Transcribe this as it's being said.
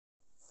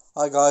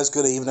Hi guys,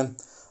 good evening.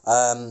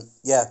 Here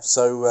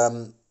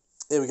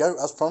we go.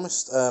 As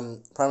promised,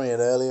 premiered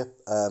earlier.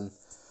 Going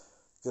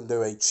to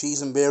do a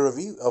cheese and beer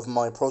review of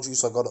my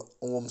produce I got at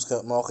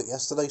Ormskirk Market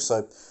yesterday.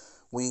 So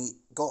we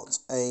got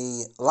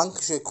a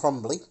Lancashire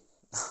crumbly.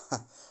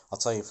 I'll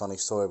tell you a funny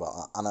story about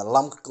that. And a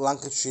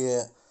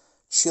Lancashire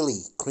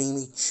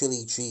creamy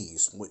chili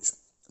cheese, which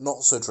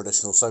not so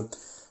traditional. So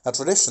a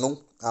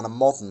traditional and a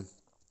modern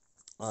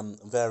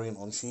variant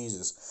on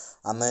cheeses.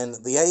 And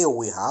then the ale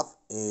we have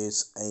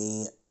is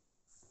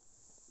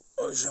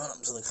show it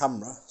up to the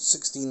camera,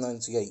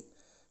 1698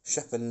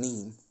 Shepheard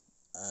Neame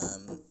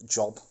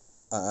job.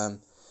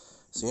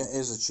 So yeah,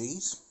 here's the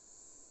cheese.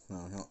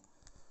 No, not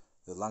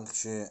the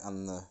Lancashire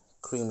and the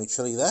creamy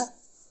chili there.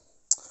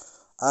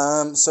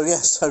 So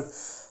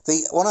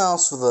the when I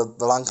asked for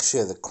the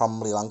Lancashire, the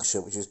crumbly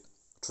Lancashire, which is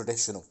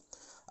traditional,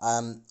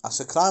 I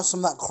said, "Can I have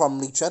some of that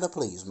crumbly cheddar,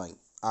 please, mate?"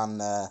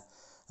 And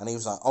he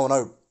was like, "Oh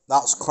no,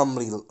 that's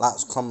crumbly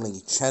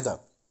cheddar."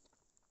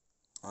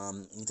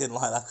 He didn't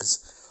like that because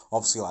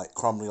obviously, like,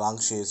 crumbly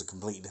Lancashire is a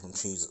completely different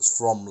cheese that's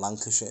from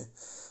Lancashire.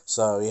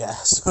 So yeah,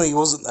 so he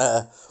wasn't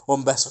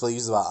best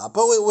pleased about that,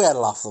 but we had a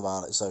laugh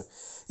about it. So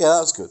yeah,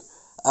 that was good.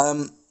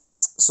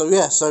 So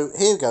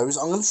here goes.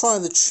 I'm going to try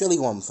the chili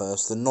one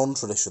first, the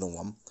non-traditional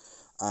one.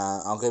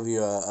 I'll give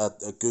you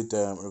a good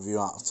review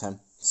out of 10.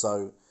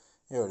 So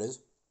here it is.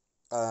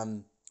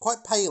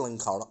 Quite pale in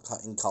colour,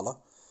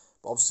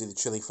 but obviously the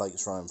chili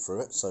flakes running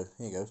through it. So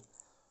here goes.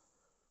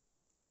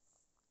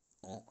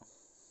 Oh,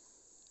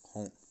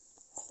 oh,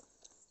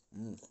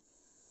 mm.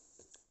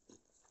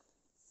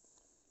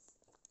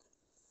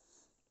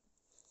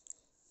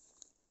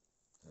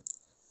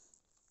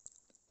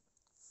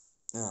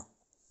 Yeah,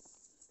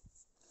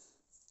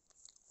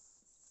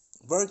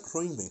 very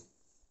creamy.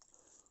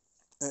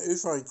 It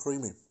is very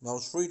creamy. There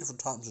was three different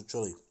types of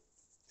chili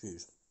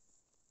cheese.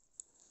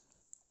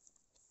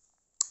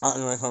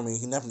 Anyway, from me, you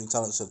can definitely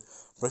tell it's a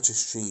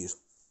British cheese.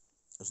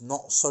 It's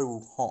not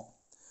so hot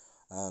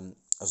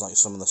as like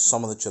some of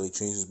the chili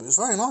cheeses, but it's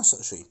very nice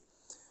actually.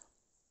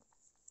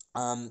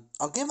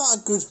 I'll give that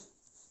a good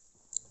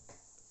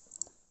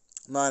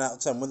 9 out of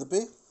 10 with the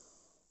beer.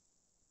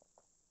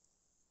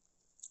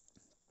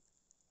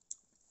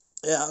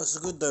 Yeah, it's a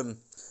good 8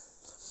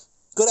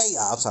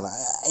 out of 10.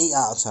 8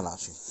 out of 10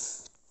 actually.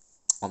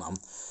 On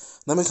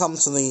Then we come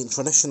to the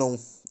traditional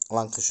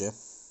Lancashire,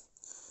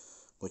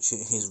 which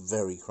is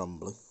very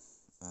crumbly.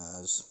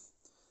 As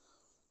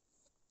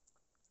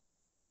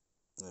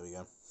there we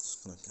go.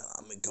 Just gonna get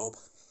that in my gob.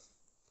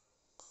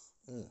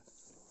 Mm.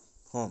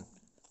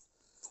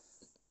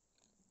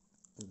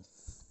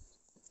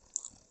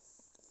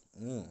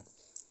 Mm.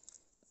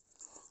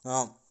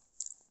 Now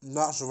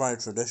that's a very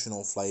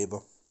traditional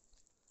flavour.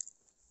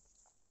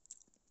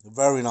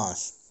 Very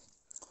nice.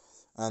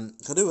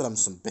 Could do with them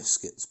some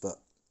biscuits, but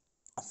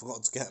I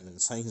forgot to get them in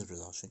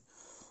Sainsbury's actually.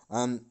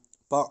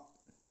 But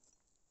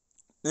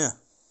yeah.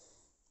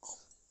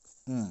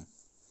 Mm.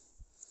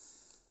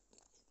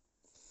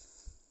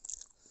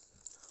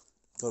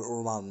 Got it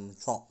all around the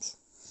chops.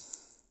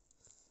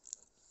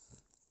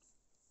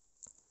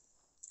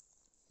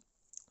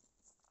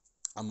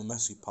 And the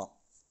messy pot.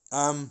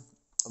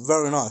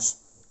 Very nice.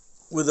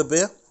 With a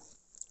beer,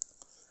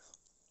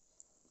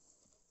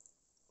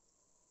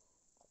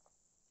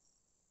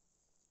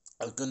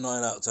 a good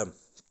 9 out of 10.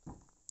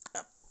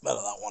 Yeah,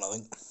 better that one, I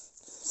think.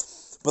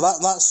 But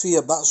that's for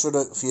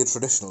your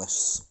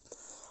traditionalists.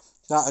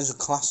 That is a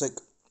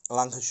classic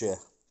Lancashire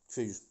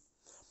cheese.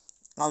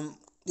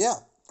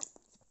 Yeah,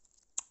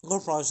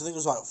 good price. I think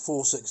it was like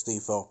 $4.60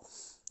 for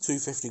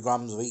 250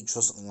 grams of each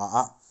or something like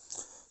that.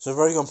 So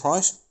very good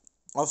price.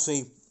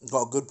 Obviously,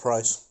 got a good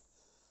price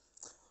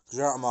because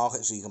you're out of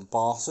market, so you can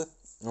barter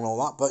and all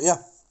that. But yeah,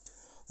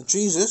 the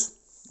cheese is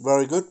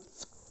very good,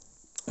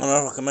 and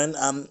I recommend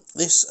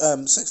this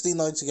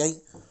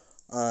 1698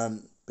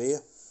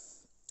 beer.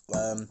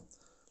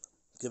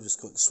 Give this a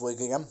quick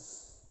swig again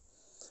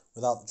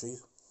without the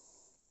cheese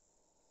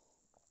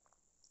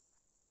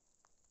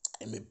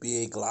in my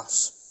beer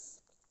glass,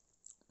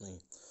 my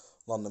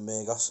London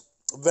beer glass.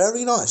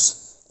 Very nice.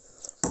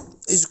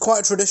 It's quite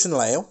a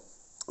traditional ale.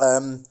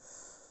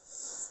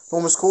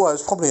 Almost cool.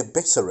 It's probably a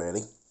bitter,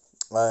 really.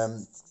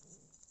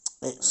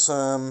 It's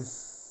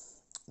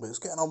it's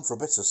getting on for a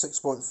bitter,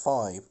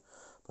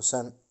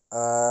 6.5%.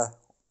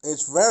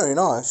 It's very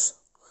nice.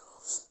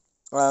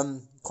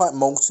 Quite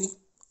malty.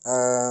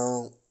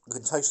 You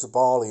can taste the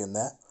barley in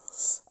there,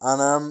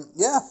 and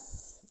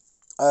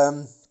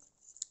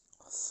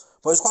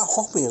but it's quite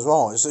hoppy as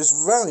well. It's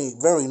very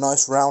very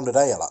nice rounded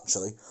ale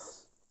actually.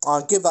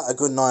 I'd give that a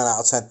good 9 out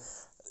of 10.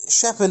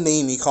 Shepheard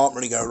Neame you can't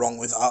really go wrong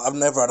with. I've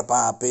never had a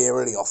bad beer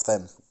really off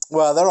them.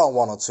 Well, there are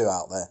one or two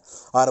out there.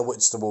 I had a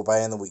Whitstable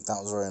Bay in the week.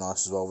 That was very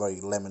nice as well. Very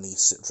lemony,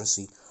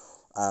 citrusy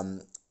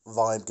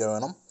vibe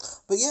going on.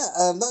 But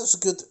yeah, that's a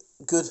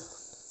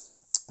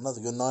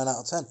another good 9 out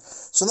of 10.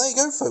 So there you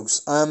go,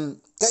 folks.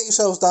 Get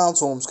yourselves down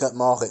to Ormskirk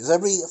Market. It's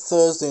every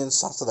Thursday and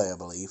Saturday, I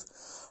believe.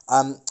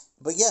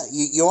 But yeah,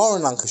 you are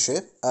in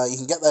Lancashire. You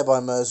can get there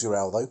by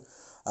Merseyrail though.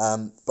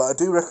 But I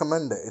do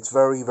recommend it. It's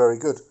very, very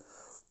good.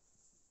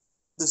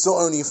 there's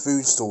not only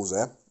food stalls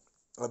there,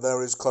 but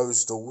there is clothes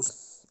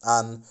stalls,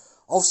 and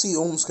obviously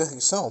Ormskirk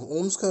itself.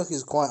 Ormskirk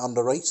is quite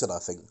underrated, I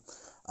think.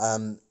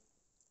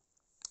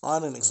 I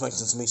didn't expect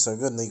it to be so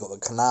good, and they got the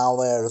canal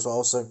there as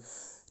well, so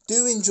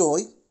do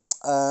enjoy,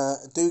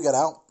 do get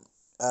out.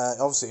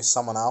 Obviously it's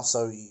summer now,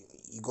 so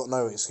you got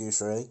no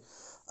excuse really.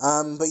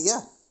 But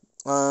yeah,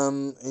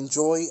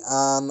 enjoy,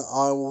 and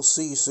I will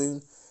see you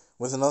soon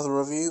with another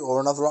review or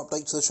another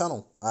update to the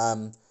channel.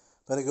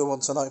 Been a good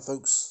one tonight,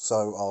 folks,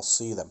 so I'll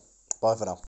see you then. Bye for now.